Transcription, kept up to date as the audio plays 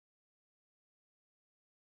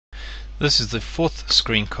This is the fourth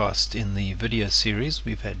screencast in the video series.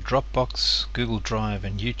 We've had Dropbox, Google Drive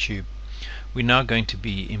and YouTube. We're now going to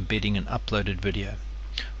be embedding an uploaded video,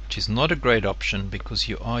 which is not a great option because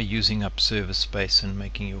you are using up server space and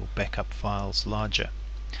making your backup files larger.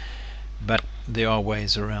 But there are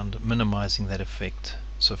ways around minimizing that effect.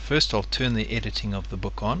 So first I'll turn the editing of the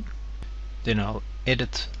book on, then I'll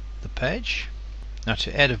edit the page. Now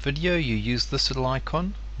to add a video you use this little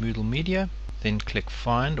icon, Moodle Media, then click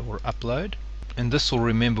Find or Upload, and this will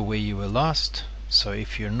remember where you were last. So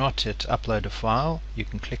if you're not at Upload a File, you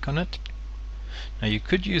can click on it. Now you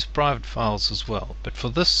could use private files as well, but for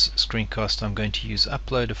this screencast I'm going to use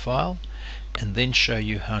Upload a File and then show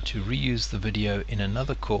you how to reuse the video in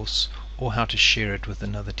another course or how to share it with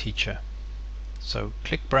another teacher. So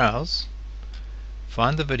click Browse,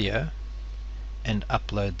 find the video and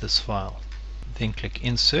upload this file. Then click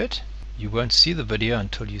Insert. You won't see the video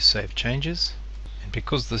until you save changes, and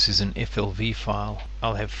because this is an FLV file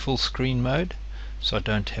I'll have full screen mode so I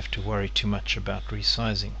don't have to worry too much about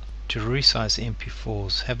resizing. To resize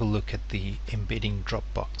MP4s, have a look at the embedding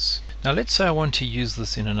Dropbox. Now let's say I want to use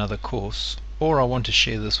this in another course, or I want to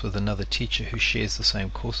share this with another teacher who shares the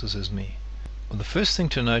same courses as me. Well, the first thing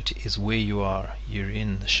to note is where you are. You're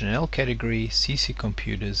in the Chanel category, CC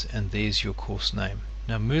Computers, and there's your course name.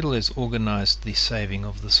 Now Moodle has organized the saving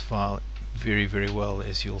of this file very well,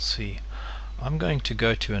 as you'll see. I'm going to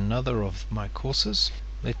go to another of my courses.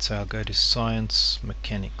 Let's say I'll go to Science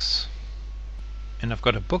Mechanics, and I've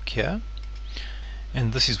got a book here,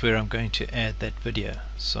 and this is where I'm going to add that video.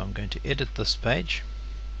 So I'm going to edit this page.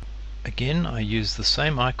 Again I use the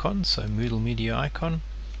same icon, so Moodle Media icon.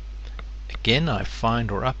 Again I find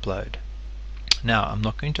or upload. Now I'm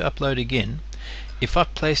not going to upload again. If I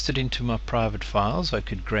placed it into my private files I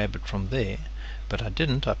could grab it from there, but I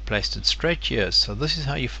didn't. I placed it straight here. So this is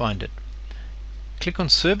how you find it. Click on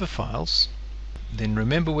Server Files, then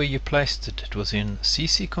remember where you placed it. It was in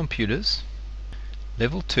CC Computers,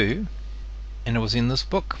 Level 2, and it was in this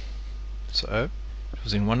book. So it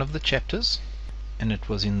was in one of the chapters, and it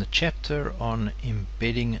was in the chapter on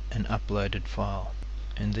embedding an uploaded file.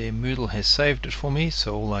 And there Moodle has saved it for me,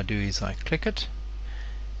 so all I do is I click it,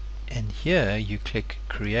 and here you click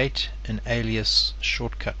Create an Alias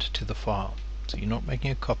Shortcut to the file. So you're not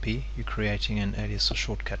making a copy, you're creating an alias or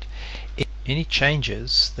shortcut. Any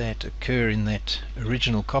changes that occur in that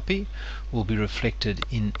original copy will be reflected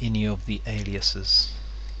in any of the aliases.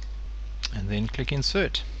 And then click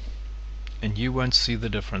Insert, and you won't see the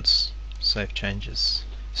difference. Save changes.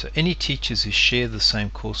 So any teachers who share the same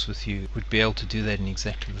course with you would be able to do that in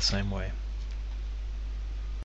exactly the same way.